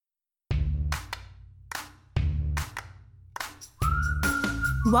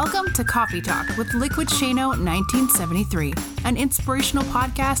Welcome to Coffee Talk with Liquid Shano 1973, an inspirational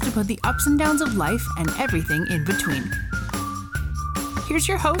podcast about the ups and downs of life and everything in between. Here's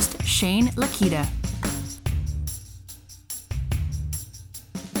your host, Shane Lakita.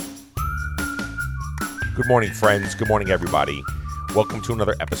 Good morning, friends. Good morning, everybody. Welcome to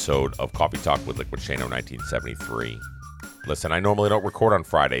another episode of Coffee Talk with Liquid Shano 1973. Listen, I normally don't record on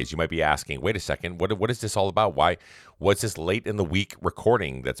Fridays. You might be asking, wait a second, what is this all about? Why was this late in the week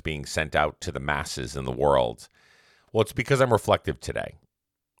recording that's being sent out to the masses in the world? Well, it's because I'm reflective today.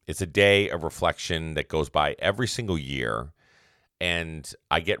 It's a day of reflection that goes by every single year, and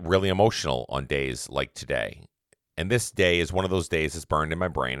I get really emotional on days like today. And this day is one of those days that's burned in my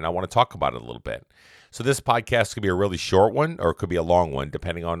brain, and I want to talk about it a little bit. So this podcast could be a really short one, or it could be a long one,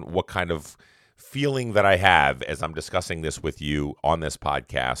 depending on what kind of feeling that I have as I'm discussing this with you on this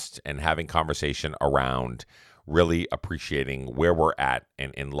podcast and having conversation around really appreciating where we're at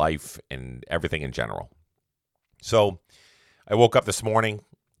in life and everything in general. So I woke up this morning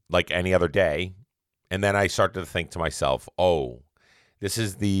like any other day, and then I started to think to myself, oh, this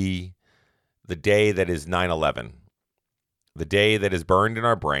is the day that is 9/11, the day that is burned in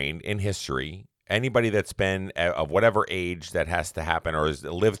our brain in history. Anybody that's been of whatever age that has to happen or has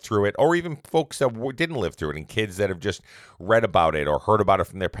lived through it, or even folks that didn't live through it and kids that have just read about it or heard about it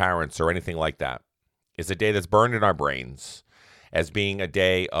from their parents or anything like that, is a day that's burned in our brains as being a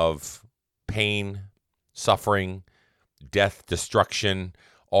day of pain, suffering, death, destruction,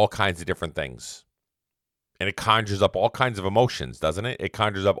 all kinds of different things. And it conjures up all kinds of emotions, doesn't it? It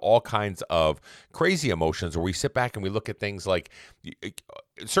conjures up all kinds of crazy emotions where we sit back and we look at things like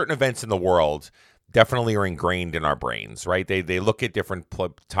certain events in the world definitely are ingrained in our brains, right? They look at different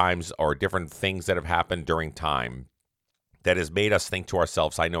times or different things that have happened during time that has made us think to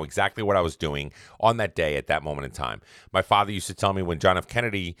ourselves, I know exactly what I was doing on that day at that moment in time. My father used to tell me when John F.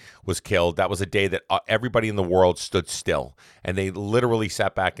 Kennedy was killed, that was a day that everybody in the world stood still. And they literally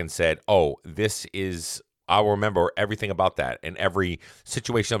sat back and said, oh, this is... I'll remember everything about that and every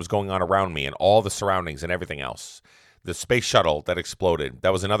situation that was going on around me and all the surroundings and everything else. The space shuttle that exploded,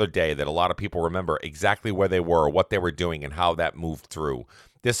 that was another day that a lot of people remember exactly where they were, what they were doing, and how that moved through.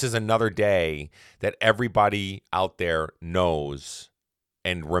 This is another day that everybody out there knows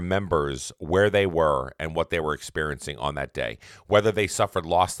and remembers where they were and what they were experiencing on that day. Whether they suffered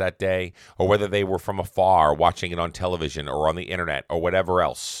loss that day or whether they were from afar watching it on television or on the internet or whatever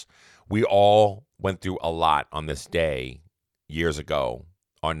else. We all went through a lot on this day years ago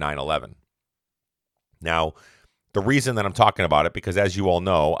on 9/11. Now, the reason that I'm talking about it, because as you all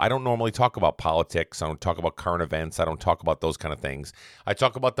know, I don't normally talk about politics. I don't talk about current events. I don't talk about those kind of things. I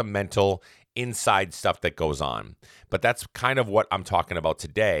talk about the mental inside stuff that goes on. But that's kind of what I'm talking about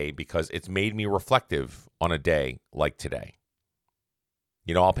today because it's made me reflective on a day like today.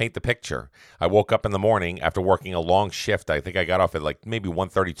 You know, I'll paint the picture. I woke up in the morning after working a long shift. I think I got off at like maybe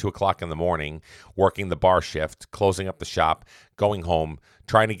 1:30, 2 o'clock in the morning, working the bar shift, closing up the shop, going home,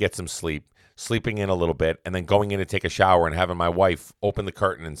 trying to get some sleep, sleeping in a little bit, and then going in to take a shower and having my wife open the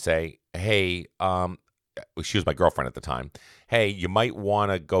curtain and say, hey, she was my girlfriend at the time. Hey, you might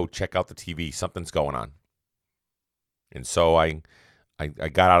want to go check out the TV. Something's going on. And so I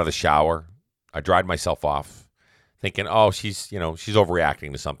got out of the shower. I dried myself off. Thinking, oh, she's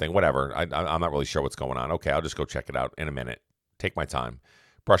overreacting to something, whatever. I'm not really sure what's going on. Okay, I'll just go check it out in a minute. Take my time.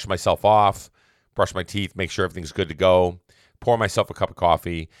 Brush myself off, brush my teeth, make sure everything's good to go, pour myself a cup of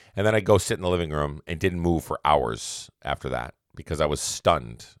coffee, and then I go sit in the living room and didn't move for hours after that because I was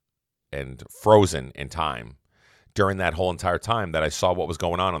stunned and frozen in time during that whole entire time that I saw what was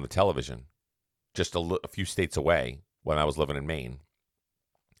going on the television just a few states away when I was living in Maine.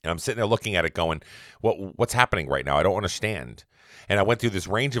 And I'm sitting there looking at it going, what's happening right now? I don't understand. And I went through this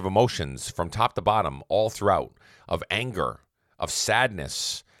range of emotions from top to bottom all throughout, of anger, of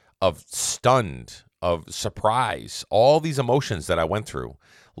sadness, of stunned, of surprise, all these emotions that I went through,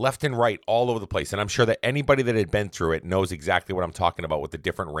 left and right, all over the place. And I'm sure that anybody that had been through it knows exactly what I'm talking about with the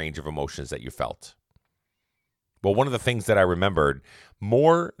different range of emotions that you felt. Well, one of the things that I remembered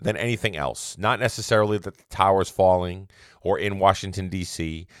more than anything else, not necessarily that the tower's falling or in Washington,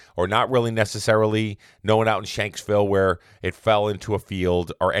 D.C., or not really necessarily knowing out in Shanksville where it fell into a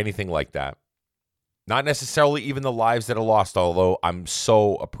field or anything like that. Not necessarily even the lives that are lost, although I'm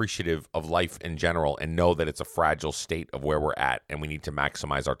so appreciative of life in general and know that it's a fragile state of where we're at and we need to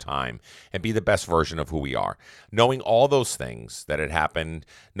maximize our time and be the best version of who we are. Knowing all those things that had happened,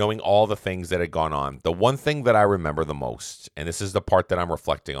 knowing all the things that had gone on, the one thing that I remember the most, and this is the part that I'm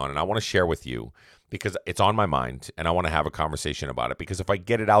reflecting on and I want to share with you because it's on my mind and I want to have a conversation about it, because if I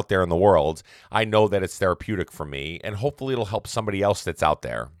get it out there in the world, I know that it's therapeutic for me and hopefully it'll help somebody else that's out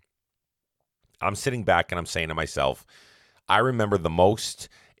there. I'm sitting back and I'm saying to myself, I remember the most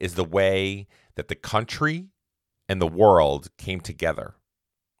is the way that the country and the world came together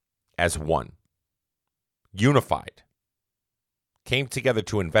as one, unified, came together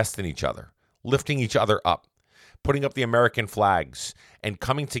to invest in each other, lifting each other up, putting up the American flags, and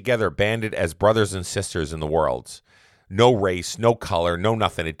coming together banded as brothers and sisters in the world. No race, no color, no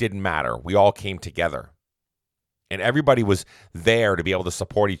nothing. It didn't matter. We all came together. And everybody was there to be able to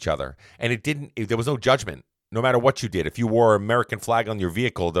support each other. And there was no judgment, no matter what you did. If you wore an American flag on your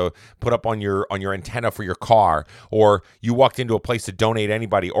vehicle to put up on your antenna for your car, or you walked into a place to donate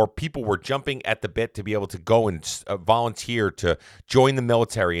anybody, or people were jumping at the bit to be able to go and volunteer to join the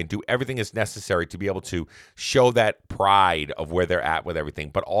military and do everything that's necessary to be able to show that pride of where they're at with everything,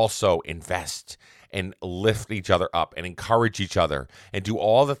 but also invest and lift each other up and encourage each other and do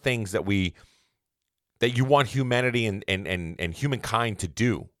all the things that you want humanity and humankind to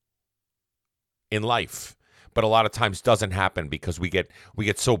do in life, but a lot of times doesn't happen because we get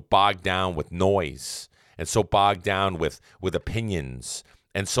so bogged down with noise and so bogged down with opinions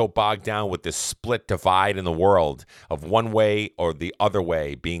and so bogged down with this split divide in the world of one way or the other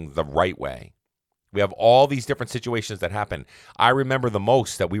way being the right way. We have all these different situations that happen. I remember the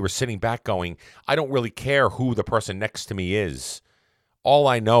most that we were sitting back going, I don't really care who the person next to me is. All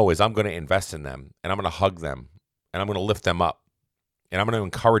I know is I'm going to invest in them, and I'm going to hug them, and I'm going to lift them up, and I'm going to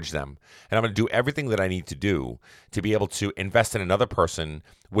encourage them, and I'm going to do everything that I need to do to be able to invest in another person,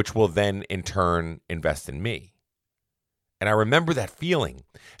 which will then in turn invest in me. And I remember that feeling,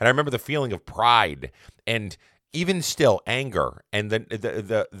 and I remember the feeling of pride and even still anger. And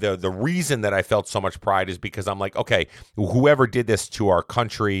the reason that I felt so much pride is because I'm like, okay, whoever did this to our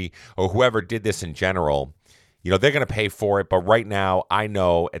country or whoever did this in general, they're going to pay for it. But right now, I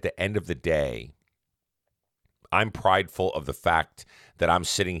know at the end of the day, I'm prideful of the fact that I'm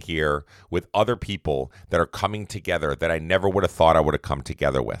sitting here with other people that are coming together that I never would have thought I would have come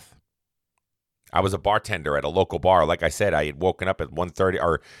together with. I was a bartender at a local bar. Like I said, I had woken up at 1:30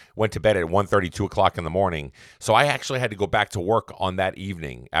 or went to bed at 1:30, 2 o'clock in the morning. So I actually had to go back to work on that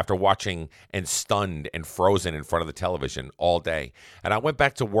evening after watching and stunned and frozen in front of the television all day. And I went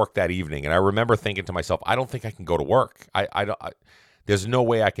back to work that evening, and I remember thinking to myself, I don't think I can go to work. There's no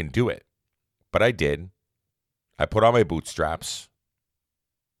way I can do it. But I did. I put on my bootstraps.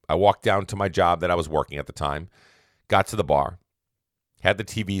 I walked down to my job that I was working at the time, got to the bar, had the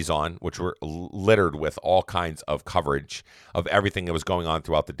TVs on, which were littered with all kinds of coverage of everything that was going on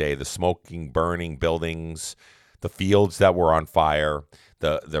throughout the day, the smoking, burning buildings, the fields that were on fire,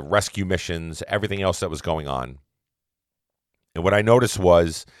 the rescue missions, everything else that was going on. And what I noticed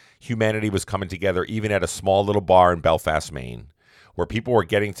was humanity was coming together even at a small little bar in Belfast, Maine, where people were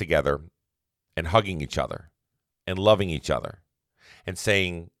getting together and hugging each other and loving each other and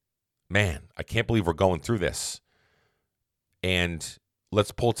saying, man, I can't believe we're going through this. And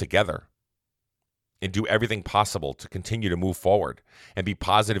let's pull together and do everything possible to continue to move forward and be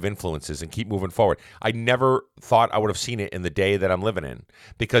positive influences and keep moving forward. I never thought I would have seen it in the day that I'm living in,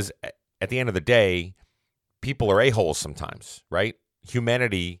 because at the end of the day, people are a-holes sometimes, right?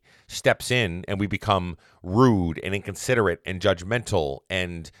 Humanity steps in and we become rude and inconsiderate and judgmental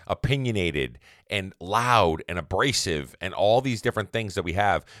and opinionated and loud and abrasive and all these different things that we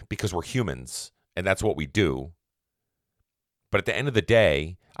have because we're humans and that's what we do. But at the end of the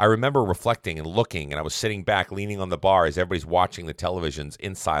day, I remember reflecting and looking, and I was sitting back leaning on the bar as everybody's watching the televisions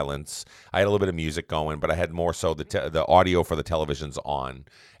in silence. I had a little bit of music going, but I had more so the audio for the televisions on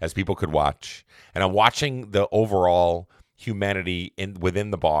as people could watch. And I'm watching the overall humanity within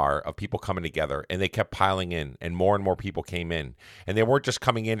the bar of people coming together, and they kept piling in, and more people came in. And they weren't just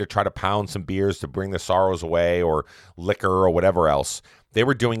coming in to try to pound some beers to bring their sorrows away or liquor or whatever else. They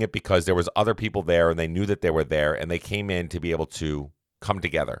were doing it because there was other people there, and they knew that they were there, and they came in to be able to come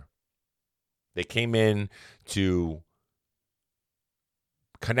together. They came in to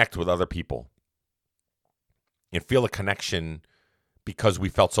connect with other people and feel a connection because we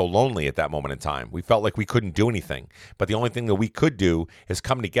felt so lonely at that moment in time. We felt like we couldn't do anything. But the only thing that we could do is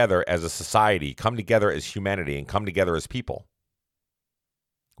come together as a society, come together as humanity, and come together as people.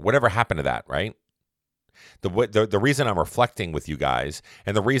 Whatever happened to that, right? The reason I'm reflecting with you guys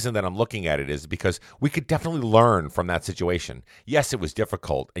and the reason that I'm looking at it is because we could definitely learn from that situation. Yes, it was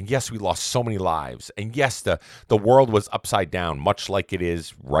difficult. And yes, we lost so many lives. And yes, the world was upside down, much like it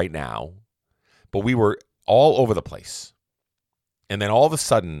is right now. But we were all over the place. And then all of a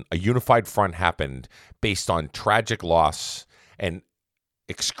sudden, a unified front happened based on tragic loss and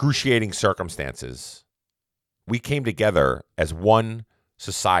excruciating circumstances. We came together as one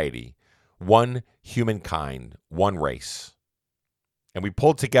society, one humankind, one race. And we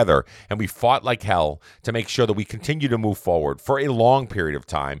pulled together and we fought like hell to make sure that we continue to move forward for a long period of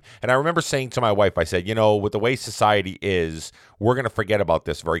time. And I remember saying to my wife, I said, with the way society is, we're going to forget about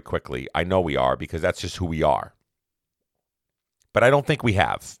this very quickly. I know we are, because that's just who we are. But I don't think we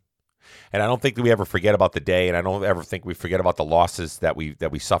have. And I don't think that we ever forget about the day, and I don't ever think we forget about the losses that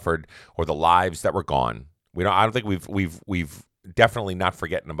we suffered or the lives that were gone. I don't think we've definitely not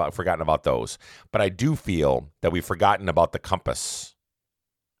forgotten about those. But I do feel that we've forgotten about the compass.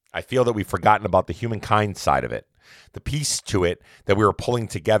 I feel that we've forgotten about the humankind side of it, the piece to it that we were pulling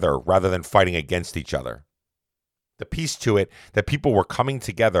together rather than fighting against each other. The piece to it that people were coming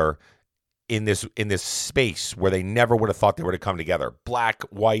together in this space where they never would have thought they were to come together. Black,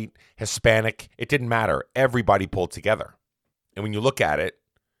 white, Hispanic, it didn't matter. Everybody pulled together. And when you look at it,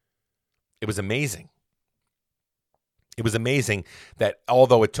 it was amazing. It was amazing that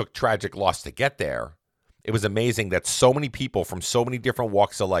although it took tragic loss to get there, it was amazing that so many people from so many different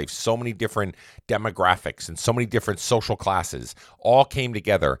walks of life, so many different demographics, and so many different social classes all came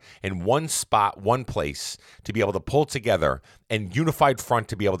together in one spot, one place, to be able to pull together and unified front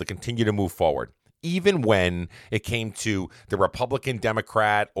to be able to continue to move forward. Even when it came to the Republican,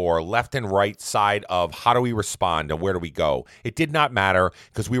 Democrat, or left and right side of how do we respond and where do we go, it did not matter,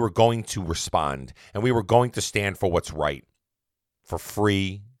 because we were going to respond and we were going to stand for what's right, for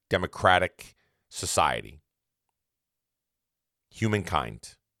free, democratic society.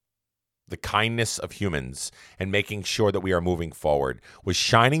 Humankind, the kindness of humans, and making sure that we are moving forward was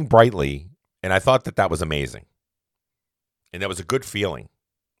shining brightly, and I thought that was amazing. And that was a good feeling.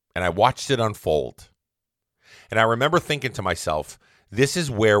 And I watched it unfold. And I remember thinking to myself, this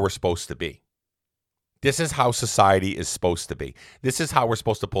is where we're supposed to be. This is how society is supposed to be. This is how we're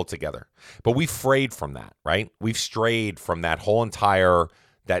supposed to pull together. But we've frayed from that, right? We've strayed from that whole entire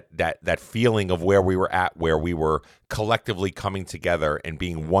that feeling of where we were at, where we were collectively coming together and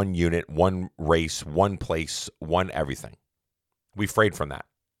being one unit, one race, one place, one everything. We frayed from that.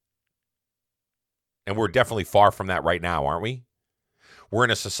 And we're definitely far from that right now, aren't we? We're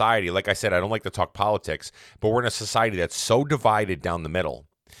in a society, like I said, I don't like to talk politics, but we're in a society that's so divided down the middle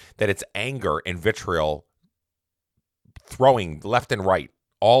that it's anger and vitriol throwing left and right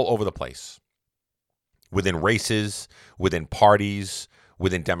all over the place. Within races, within parties,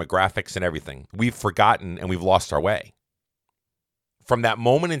 within demographics and everything. We've forgotten and we've lost our way. From that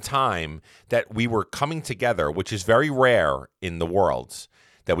moment in time that we were coming together, which is very rare in the world,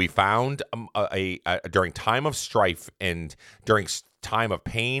 that we found during time of strife and during time of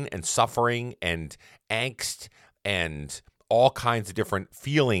pain and suffering and angst and all kinds of different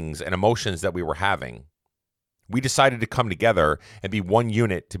feelings and emotions that we were having, we decided to come together and be one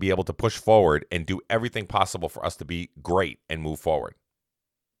unit to be able to push forward and do everything possible for us to be great and move forward.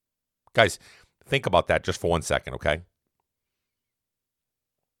 Guys, think about that just for 1 second, okay?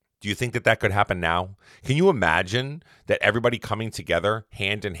 Do you think that could happen now? Can you imagine that everybody coming together,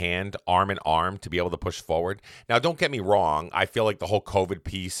 hand in hand, arm in arm, to be able to push forward? Now, don't get me wrong. I feel like the whole COVID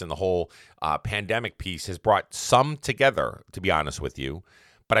piece and the whole pandemic piece has brought some together, to be honest with you.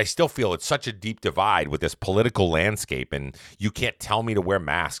 But I still feel it's such a deep divide with this political landscape, and you can't tell me to wear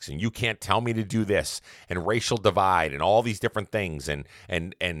masks, and you can't tell me to do this, and racial divide, and all these different things, and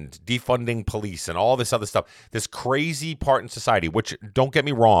defunding police, and all this other stuff. This crazy part in society, which, don't get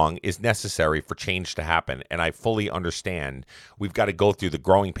me wrong, is necessary for change to happen, and I fully understand we've got to go through the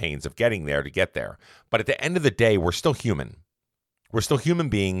growing pains of getting there to get there. But at the end of the day, we're still human. We're still human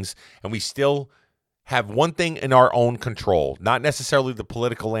beings, and we still have one thing in our own control, not necessarily the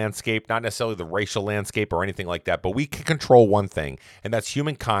political landscape, not necessarily the racial landscape or anything like that, but we can control one thing, and that's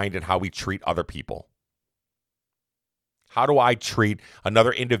humankind and how we treat other people. How do I treat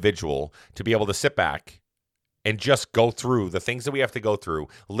another individual to be able to sit back and just go through the things that we have to go through,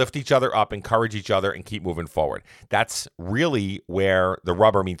 lift each other up, encourage each other, and keep moving forward? That's really where the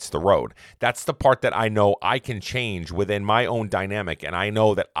rubber meets the road. That's the part that I know I can change within my own dynamic, and I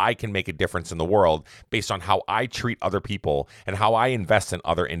know that I can make a difference in the world based on how I treat other people and how I invest in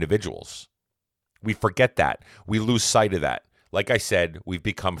other individuals. We forget that. We lose sight of that. Like I said, we've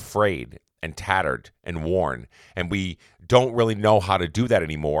become frayed and tattered and worn, and we don't really know how to do that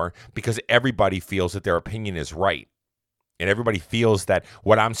anymore because everybody feels that their opinion is right. And everybody feels that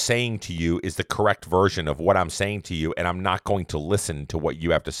what I'm saying to you is the correct version of what I'm saying to you, and I'm not going to listen to what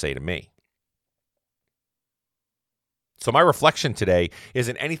you have to say to me. So my reflection today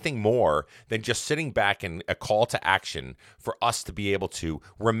isn't anything more than just sitting back and a call to action for us to be able to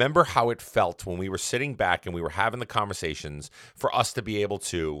remember how it felt when we were sitting back and we were having the conversations, for us to be able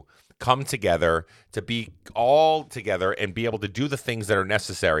to come together, to be all together and be able to do the things that are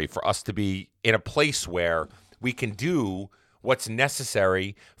necessary for us to be in a place where we can do what's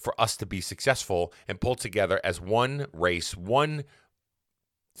necessary for us to be successful and pull together as one race, one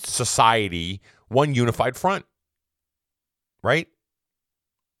society, one unified front. Right?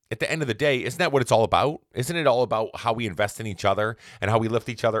 At the end of the day, isn't that what it's all about? Isn't it all about how we invest in each other and how we lift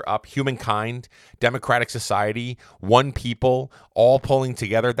each other up? Humankind, democratic society, one people, all pulling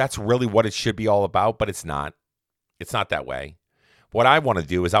together. That's really what it should be all about, but it's not. It's not that way. What I want to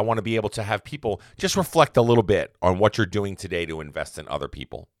do is I want to be able to have people just reflect a little bit on what you're doing today to invest in other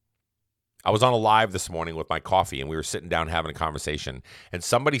people. I was on a live this morning with my coffee, and we were sitting down having a conversation, and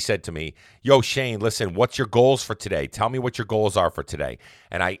somebody said to me, yo, Shane, listen, what's your goals for today? Tell me what your goals are for today.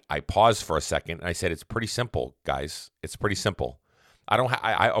 And I paused for a second, and I said, it's pretty simple, guys. It's pretty simple.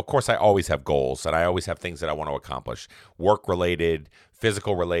 Of course, I always have goals, and I always have things that I want to accomplish, work-related,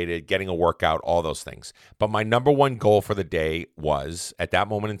 physical-related, getting a workout, all those things. But my number one goal for the day was, at that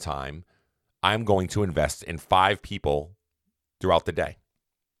moment in time, I'm going to invest in 5 people throughout the day.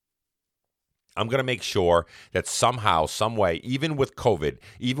 I'm going to make sure that somehow, some way, even with COVID,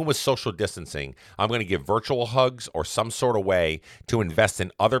 even with social distancing, I'm going to give virtual hugs or some sort of way to invest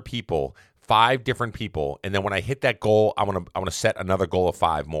in other people, 5 different people. And then when I hit that goal, I want to set another goal of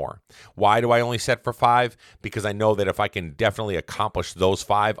 5 more. Why do I only set for 5? Because I know that if I can definitely accomplish those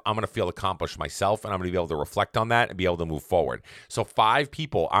 5, I'm going to feel accomplished myself, and I'm going to be able to reflect on that and be able to move forward. So 5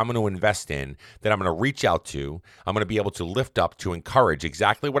 people I'm going to invest in, that I'm going to reach out to, I'm going to be able to lift up, to encourage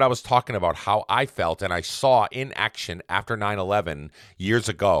exactly what I was talking about, how I felt and I saw in action after 9/11 years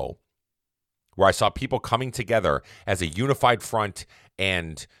ago, where I saw people coming together as a unified front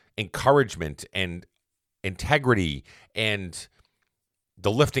and encouragement and integrity and the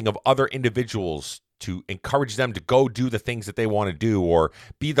lifting of other individuals to encourage them to go do the things that they want to do, or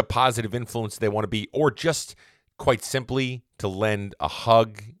be the positive influence they want to be, or just quite simply to lend a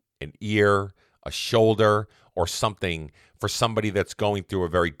hug, an ear, a shoulder, or something for somebody that's going through a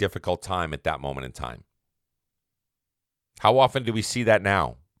very difficult time at that moment in time. How often do we see that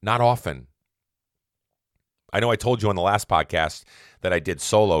now? Not often. I know I told you on the last podcast that I did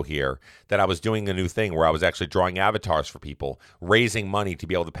solo here that I was doing a new thing where I was actually drawing avatars for people, raising money to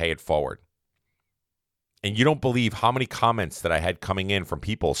be able to pay it forward. And you don't believe how many comments that I had coming in from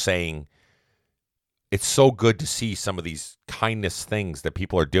people saying, it's so good to see some of these kindness things that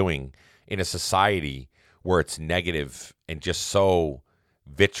people are doing in a society where it's negative and just so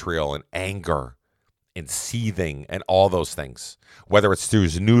vitriol and anger and seething and all those things. Whether it's through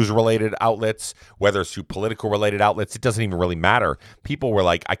news-related outlets, whether it's through political-related outlets, it doesn't even really matter. People were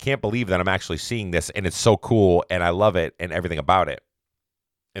like, I can't believe that I'm actually seeing this, and it's so cool, and I love it, and everything about it.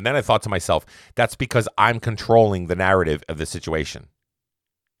 And then I thought to myself, that's because I'm controlling the narrative of the situation.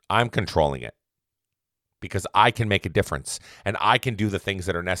 I'm controlling it. Because I can make a difference, and I can do the things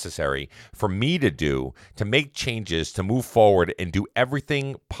that are necessary for me to do, to make changes, to move forward, and do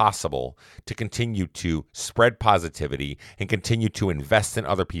everything possible to continue to spread positivity and continue to invest in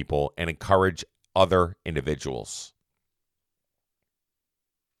other people and encourage other individuals.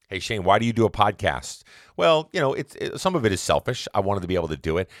 Hey, Shane, why do you do a podcast? Well, some of it is selfish. I wanted to be able to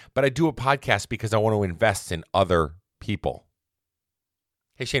do it, but I do a podcast because I want to invest in other people.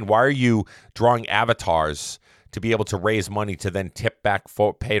 Hey, Shane, why are you drawing avatars to be able to raise money to then tip back,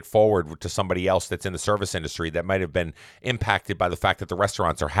 pay it forward to somebody else that's in the service industry that might have been impacted by the fact that the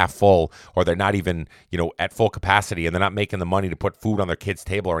restaurants are half full, or they're not even, at full capacity, and they're not making the money to put food on their kids'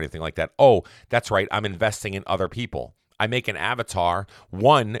 table or anything like that? Oh, that's right. I'm investing in other people. I make an avatar.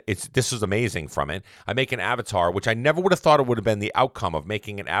 This is amazing from it. I make an avatar, which I never would have thought it would have been the outcome of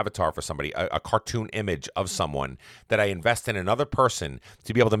making an avatar for somebody, a cartoon image of someone that I invest in another person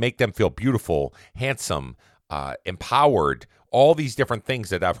to be able to make them feel beautiful, handsome, empowered, all these different things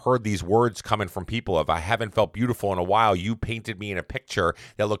that I've heard these words coming from people of, I haven't felt beautiful in a while. You painted me in a picture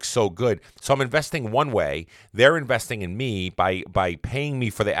that looks so good. So I'm investing one way. They're investing in me by paying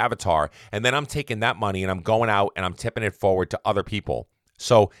me for the avatar. And then I'm taking that money and I'm going out and I'm tipping it forward to other people.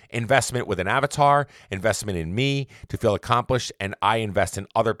 So investment with an avatar, investment in me to feel accomplished, and I invest in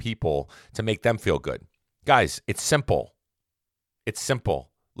other people to make them feel good. Guys, it's simple. It's simple.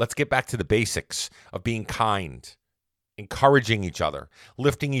 Let's get back to the basics of being kind, encouraging each other,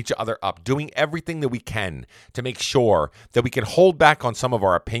 lifting each other up, doing everything that we can to make sure that we can hold back on some of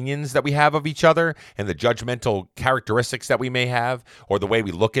our opinions that we have of each other and the judgmental characteristics that we may have, or the way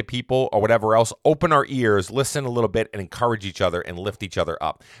we look at people or whatever else. Open our ears, listen a little bit, and encourage each other and lift each other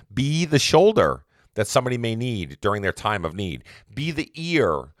up. Be the shoulder that somebody may need during their time of need. Be the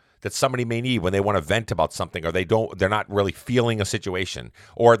ear that somebody may need when they want to vent about something, or they're not really feeling a situation,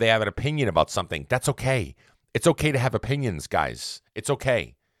 or they have an opinion about something. That's okay. It's okay to have opinions, guys. It's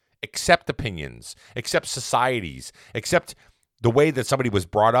okay. Accept opinions, accept societies, accept the way that somebody was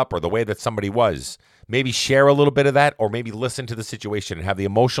brought up or the way that somebody was. Maybe share a little bit of that, or maybe listen to the situation and have the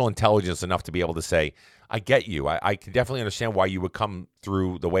emotional intelligence enough to be able to say, I get you. I can definitely understand why you would come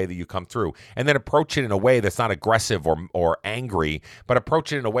through the way that you come through. And then approach it in a way that's not aggressive or angry, but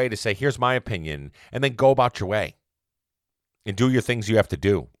approach it in a way to say, here's my opinion, and then go about your way and do your things you have to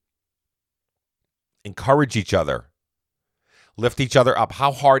do. Encourage each other. Lift each other up.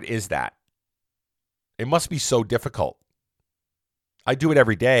 How hard is that? It must be so difficult. I do it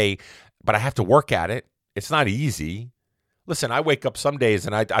every day, but I have to work at it. It's not easy. Listen, I wake up some days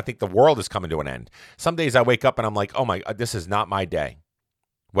and I think the world is coming to an end. Some days I wake up and I'm like, oh my, this is not my day.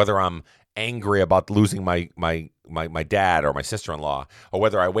 Whether I'm angry about losing my dad or my sister-in-law, or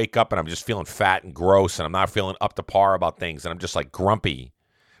whether I wake up and I'm just feeling fat and gross and I'm not feeling up to par about things and I'm just like grumpy.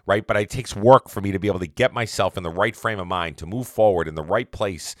 Right? But it takes work for me to be able to get myself in the right frame of mind, to move forward in the right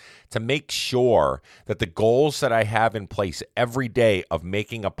place, to make sure that the goals that I have in place every day of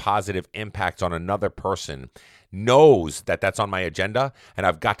making a positive impact on another person knows that that's on my agenda, and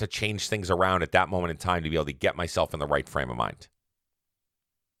I've got to change things around at that moment in time to be able to get myself in the right frame of mind.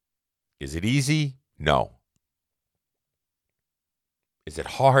 Is it easy? No. Is it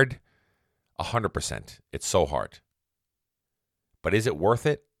hard? 100%. It's so hard. But is it worth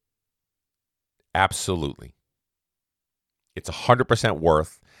it? Absolutely. It's 100%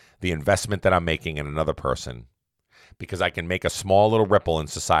 worth the investment that I'm making in another person, because I can make a small little ripple in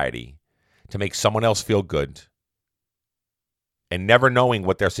society to make someone else feel good, and never knowing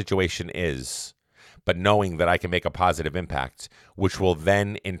what their situation is, but knowing that I can make a positive impact, which will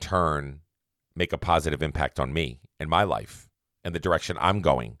then in turn make a positive impact on me and my life and the direction I'm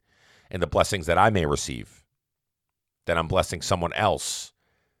going and the blessings that I may receive, that I'm blessing someone else,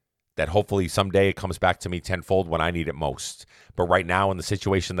 that hopefully someday it comes back to me tenfold when I need it most. But right now, in the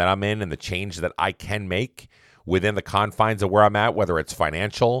situation that I'm in and the change that I can make within the confines of where I'm at, whether it's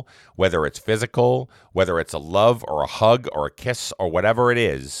financial, whether it's physical, whether it's a love or a hug or a kiss or whatever it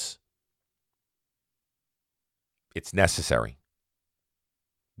is, it's necessary.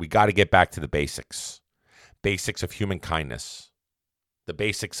 We got to get back to the basics of human kindness, the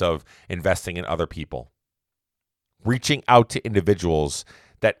basics of investing in other people, reaching out to individuals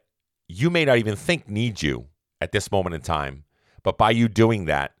that you may not even think need you at this moment in time. But by you doing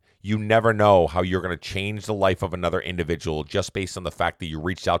that, you never know how you're going to change the life of another individual just based on the fact that you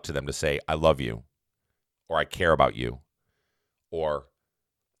reached out to them to say, I love you, or I care about you, or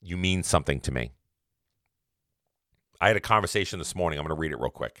you mean something to me. I had a conversation this morning. I'm going to read it real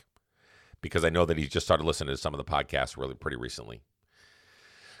quick because I know that he's just started listening to some of the podcasts really pretty recently.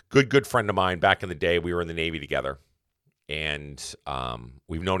 Good friend of mine. Back in the day, we were in the Navy together. And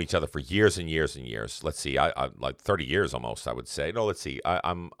we've known each other for years and years and years. Let's see, I like 30 years almost, I would say. No, let's see.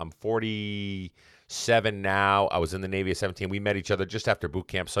 I'm 47 now. I was in the Navy at 17. We met each other just after boot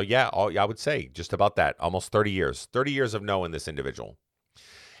camp. So yeah, I would say just about that. Almost 30 years. 30 years of knowing this individual.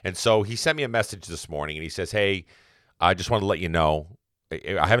 And so he sent me a message this morning, and he says, hey, I just want to let you know,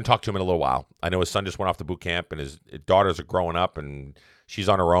 I haven't talked to him in a little while. I know his son just went off to boot camp, and his daughters are growing up, and she's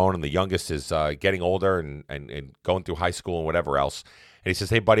on her own, and the youngest is getting older and going through high school and whatever else. And he says,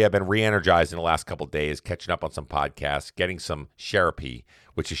 hey, buddy, I've been re-energized in the last couple of days, catching up on some podcasts, getting some Sherapy,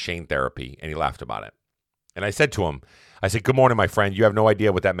 which is Shane Therapy, and he laughed about it. And I said to him, good morning, my friend. You have no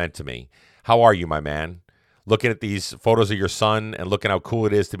idea what that meant to me. How are you, my man? Looking at these photos of your son and looking how cool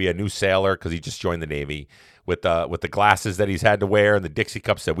it is to be a new sailor because he just joined the Navy with the glasses that he's had to wear and the Dixie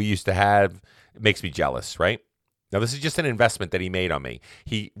cups that we used to have, it makes me jealous, right? Now, this is just an investment that he made on me.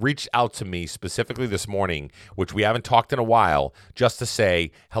 He reached out to me specifically this morning, which we haven't talked in a while, just to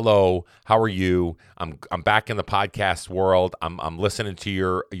say, hello, how are you? I'm back in the podcast world. I'm listening to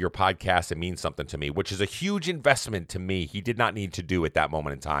your podcast. It means something to me, which is a huge investment to me. He did not need to do at that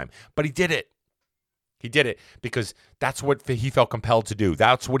moment in time, but he did it. He did it because that's what he felt compelled to do.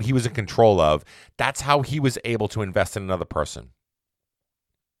 That's what he was in control of. That's how he was able to invest in another person.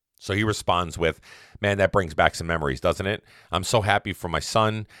 So he responds with, man, that brings back some memories, doesn't it? I'm so happy for my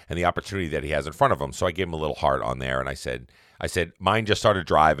son and the opportunity that he has in front of him. So I gave him a little heart on there. And I said, mine just started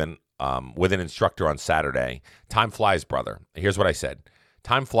driving. with an instructor on Saturday. Time flies, brother. Here's what I said.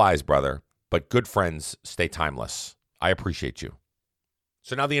 Time flies, brother, but good friends stay timeless. I appreciate you.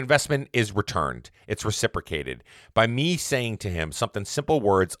 So now the investment is returned. It's reciprocated by me saying to him something simple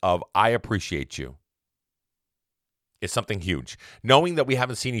words of, I appreciate you. It's something huge. Knowing that we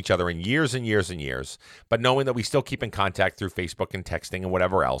haven't seen each other in years and years and years, but knowing that we still keep in contact through Facebook and texting and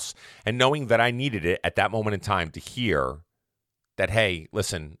whatever else, and knowing that I needed it at that moment in time to hear that, hey,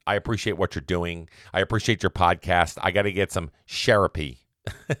 listen, I appreciate what you're doing. I appreciate your podcast. I got to get some therapy,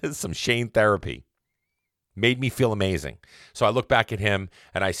 some Shane therapy. Made me feel amazing. So I look back at him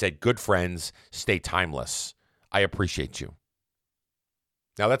and I said, good friends, stay timeless. I appreciate you.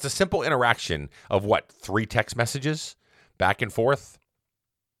 Now, that's a simple interaction of 3 text messages back and forth?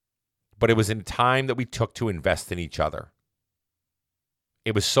 But it was in time that we took to invest in each other.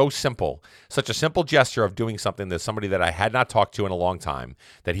 It was so simple, such a simple gesture of doing something that somebody that I had not talked to in a long time,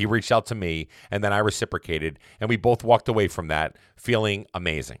 that he reached out to me and then I reciprocated, and we both walked away from that feeling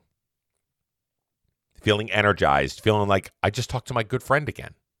amazing. Feeling energized, feeling like I just talked to my good friend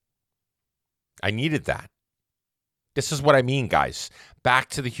again. I needed that. This is what I mean, guys. Back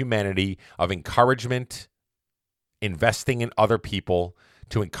to the humanity of encouragement, investing in other people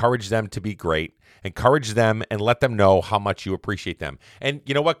to encourage them to be great, encourage them and let them know how much you appreciate them. And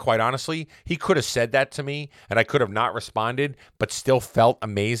you know what? Quite honestly, he could have said that to me and I could have not responded, but still felt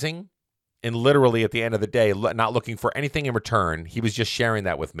amazing. And literally at the end of the day, not looking for anything in return, he was just sharing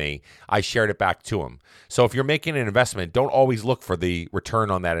that with me. I shared it back to him. So if you're making an investment, don't always look for the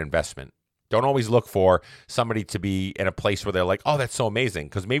return on that investment. Don't always look for somebody to be in a place where they're like, oh, that's so amazing,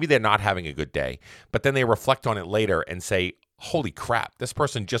 because maybe they're not having a good day. But then they reflect on it later and say, holy crap, this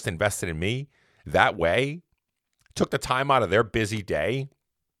person just invested in me that way, took the time out of their busy day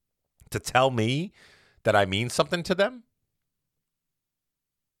to tell me that I mean something to them.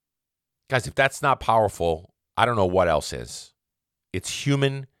 Guys, if that's not powerful, I don't know what else is. It's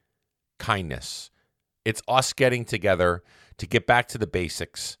human kindness. It's us getting together to get back to the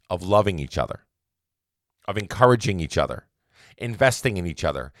basics of loving each other, of encouraging each other, investing in each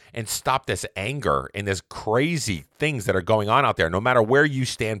other, and stop this anger and this crazy things that are going on out there. No matter where you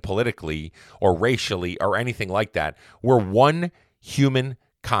stand politically or racially or anything like that, we're one human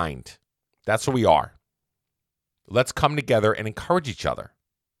kind. That's what we are. Let's come together and encourage each other.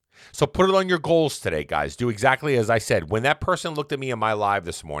 So put it on your goals today, guys. Do exactly as I said. When that person looked at me in my live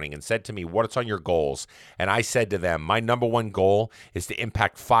this morning and said to me, what's on your goals? And I said to them, my number one goal is to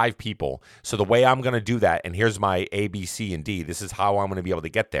impact 5 people. So the way I'm going to do that, and here's my A, B, C, and D. This is how I'm going to be able to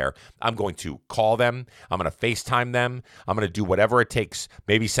get there. I'm going to call them. I'm going to FaceTime them. I'm going to do whatever it takes.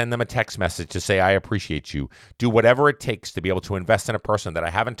 Maybe send them a text message to say, I appreciate you. Do whatever it takes to be able to invest in a person that I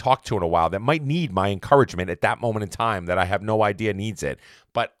haven't talked to in a while that might need my encouragement at that moment in time that I have no idea needs it.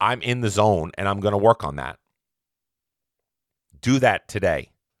 But I'm in the zone and I'm going to work on that. Do that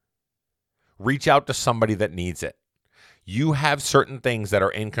today. Reach out to somebody that needs it. You have certain things that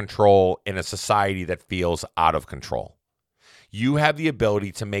are in control in a society that feels out of control. You have the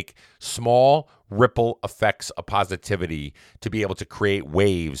ability to make small ripple effects of positivity to be able to create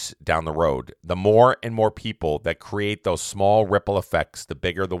waves down the road. The more and more people that create those small ripple effects, the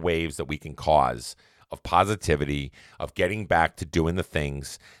bigger the waves that we can cause of positivity, of getting back to doing the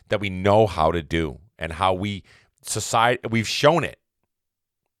things that we know how to do and how we've shown it.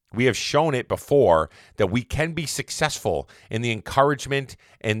 We have shown it before that we can be successful in the encouragement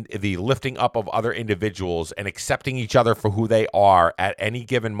and the lifting up of other individuals and accepting each other for who they are at any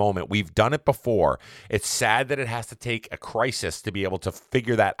given moment. We've done it before. It's sad that it has to take a crisis to be able to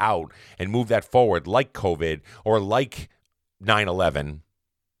figure that out and move that forward, like COVID or like 9/11.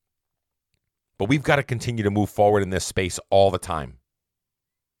 But we've got to continue to move forward in this space all the time.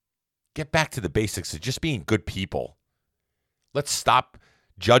 Get back to the basics of just being good people. Let's stop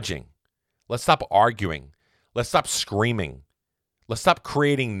judging. Let's stop arguing. Let's stop screaming. Let's stop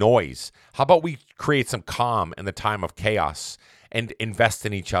creating noise. How about we create some calm in the time of chaos and invest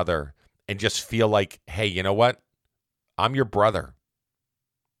in each other and just feel like, hey, you know what? I'm your brother.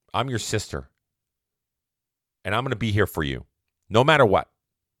 I'm your sister. And I'm going to be here for you no matter what.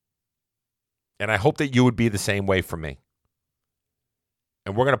 And I hope that you would be the same way for me.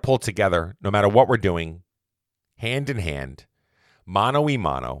 And we're going to pull together, no matter what we're doing, hand in hand, mano y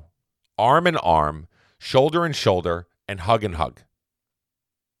mano, arm in arm, shoulder in shoulder, and hug.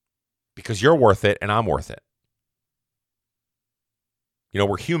 Because you're worth it and I'm worth it.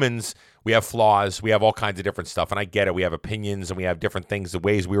 We're humans. We have flaws. We have all kinds of different stuff. And I get it. We have opinions and we have different things, the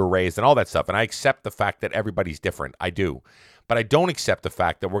ways we were raised and all that stuff. And I accept the fact that everybody's different. I do. But I don't accept the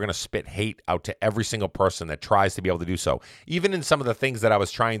fact that we're going to spit hate out to every single person that tries to be able to do so. Even in some of the things that I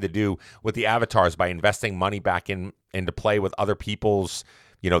was trying to do with the avatars by investing money back into play with other people's,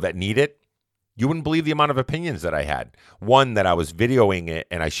 that need it. You wouldn't believe the amount of opinions that I had. One, that I was videoing it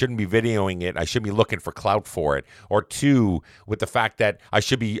and I shouldn't be videoing it. I should be looking for clout for it. Or two, with the fact that I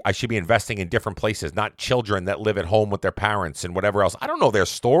should be investing in different places, not children that live at home with their parents and whatever else. I don't know their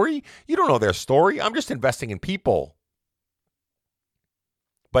story. You don't know their story. I'm just investing in people.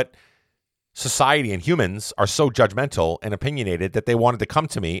 But society and humans are so judgmental and opinionated that they wanted to come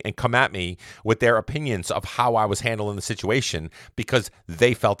to me and come at me with their opinions of how I was handling the situation because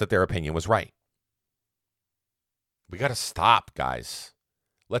they felt that their opinion was right. We got to stop, guys.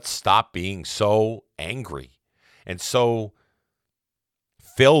 Let's stop being so angry and so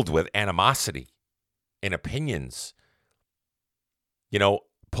filled with animosity and opinions.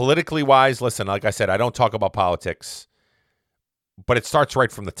 Politically wise, listen, like I said, I don't talk about politics, but it starts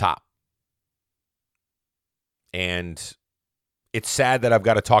right from the top. And it's sad that I've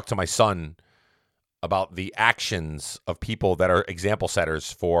got to talk to my son about the actions of people that are example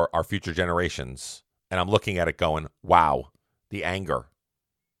setters for our future generations. And I'm looking at it going, wow, the anger,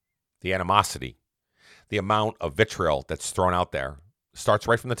 the animosity, the amount of vitriol that's thrown out there starts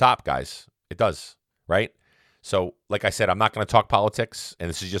right from the top, guys. It does, right? So, like I said, I'm not going to talk politics, and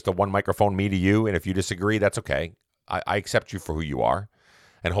this is just a one microphone, me to you. And if you disagree, that's okay. I accept you for who you are,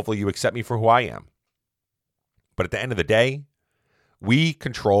 and hopefully you accept me for who I am. But at the end of the day, we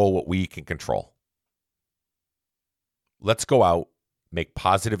control what we can control. Let's go out, make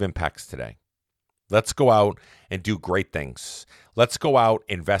positive impacts today. Let's go out and do great things. Let's go out,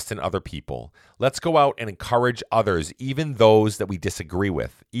 invest in other people. Let's go out and encourage others, even those that we disagree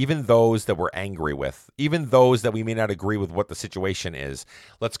with, even those that we're angry with, even those that we may not agree with what the situation is.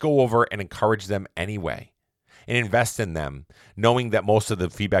 Let's go over and encourage them anyway and invest in them, knowing that most of the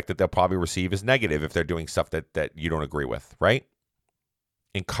feedback that they'll probably receive is negative if they're doing stuff that you don't agree with, right?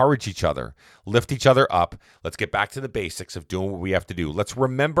 Encourage each other, lift each other up. Let's get back to the basics of doing what we have to do. Let's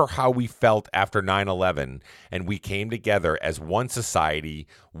remember how we felt after 9/11 and we came together as one society,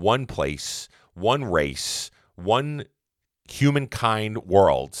 one place, one race, one humankind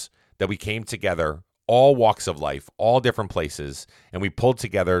world, that we came together, all walks of life, all different places, and we pulled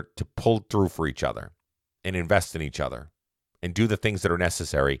together to pull through for each other and invest in each other and do the things that are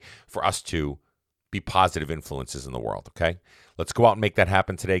necessary for us to be positive influences in the world, okay? Let's go out and make that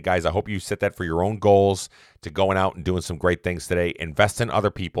happen today, guys. I hope you set that for your own goals, to going out and doing some great things today. Invest in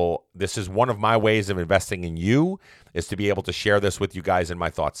other people. This is one of my ways of investing in you, is to be able to share this with you guys and my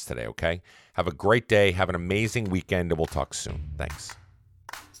thoughts today, okay? Have a great day. Have an amazing weekend, and we'll talk soon. Thanks.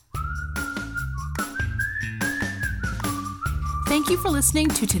 Thank you for listening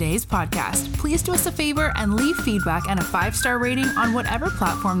to today's podcast. Please do us a favor and leave feedback and a 5-star rating on whatever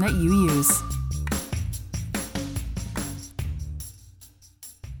platform that you use.